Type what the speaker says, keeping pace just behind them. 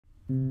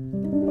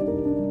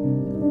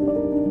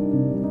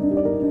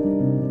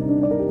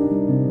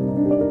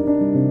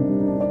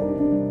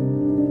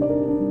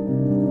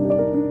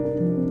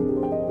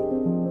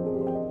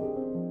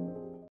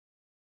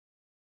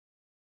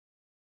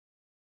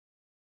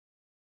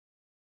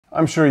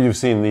I'm sure you've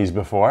seen these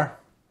before.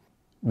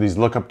 These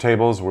lookup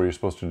tables where you're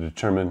supposed to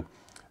determine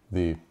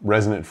the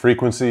resonant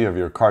frequency of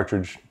your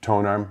cartridge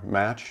tonearm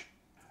match.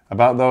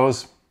 About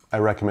those, I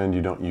recommend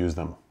you don't use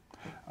them.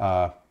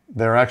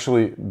 They're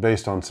actually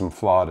based on some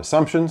flawed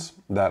assumptions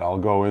that I'll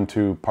go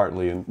into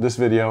partly in this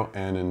video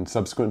and in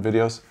subsequent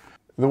videos.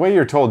 The way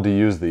you're told to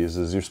use these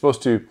is you're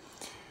supposed to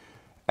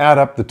add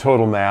up the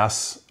total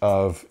mass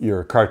of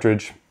your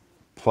cartridge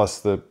plus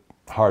the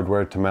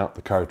hardware to mount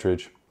the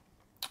cartridge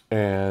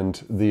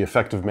and the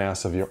effective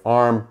mass of your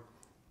arm,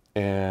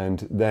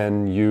 and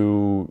then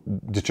you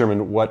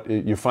determine what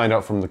you find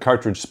out from the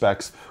cartridge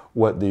specs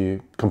what the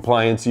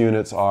compliance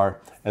units are,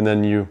 and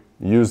then you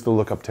use the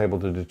lookup table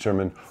to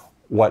determine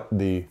what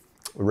the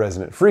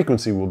resonant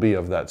frequency will be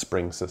of that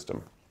spring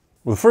system.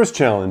 Well, the first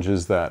challenge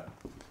is that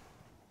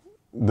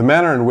the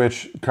manner in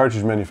which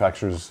cartridge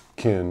manufacturers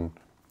can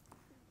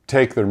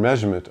take their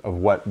measurement of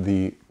what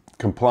the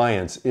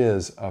compliance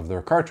is of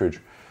their cartridge,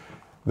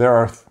 there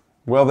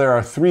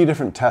are 3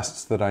 different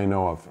tests that I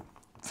know of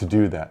to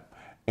do that,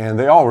 and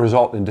they all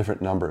result in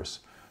different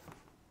numbers.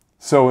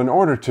 So in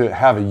order to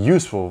have a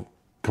useful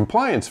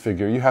compliance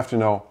figure, you have to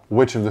know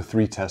which of the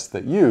 3 tests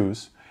that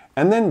use,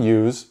 and then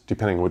use,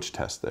 depending on which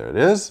test there it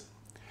is,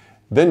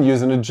 then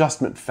use an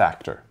adjustment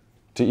factor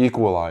to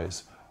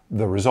equalize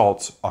the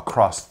results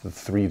across the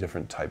 3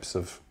 different types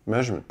of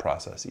measurement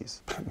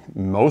processes.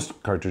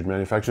 Most cartridge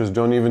manufacturers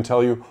don't even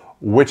tell you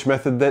which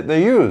method that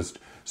they used,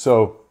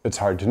 so it's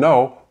hard to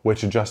know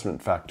which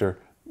adjustment factor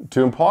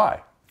to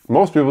apply.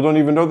 Most people don't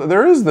even know that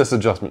there is this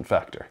adjustment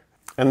factor.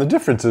 And the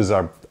differences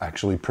are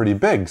actually pretty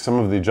big. Some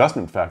of the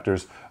adjustment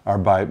factors are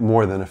by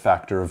more than a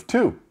factor of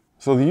 2.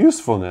 So the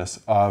usefulness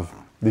of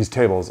these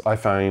tables I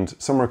find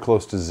somewhere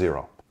close to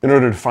 0. In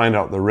order to find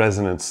out the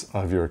resonance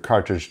of your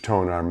cartridge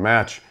tonearm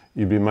match,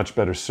 you'd be much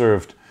better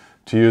served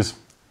to use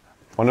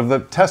one of the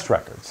test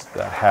records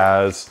that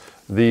has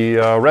the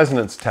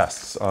resonance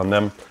tests on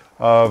them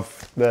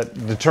that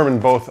determine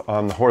both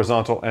on the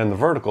horizontal and the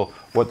vertical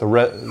what the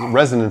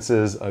resonance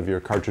is of your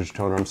cartridge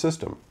tonearm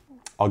system.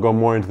 I'll go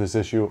more into this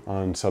issue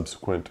on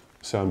subsequent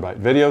soundbite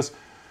videos,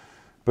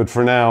 but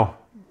for now,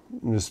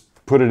 just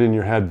put it in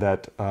your head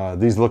that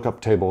these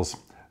lookup tables,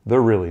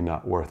 they're really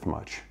not worth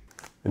much.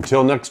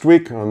 Until next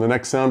week on the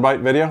next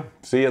soundbite video,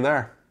 see you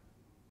there.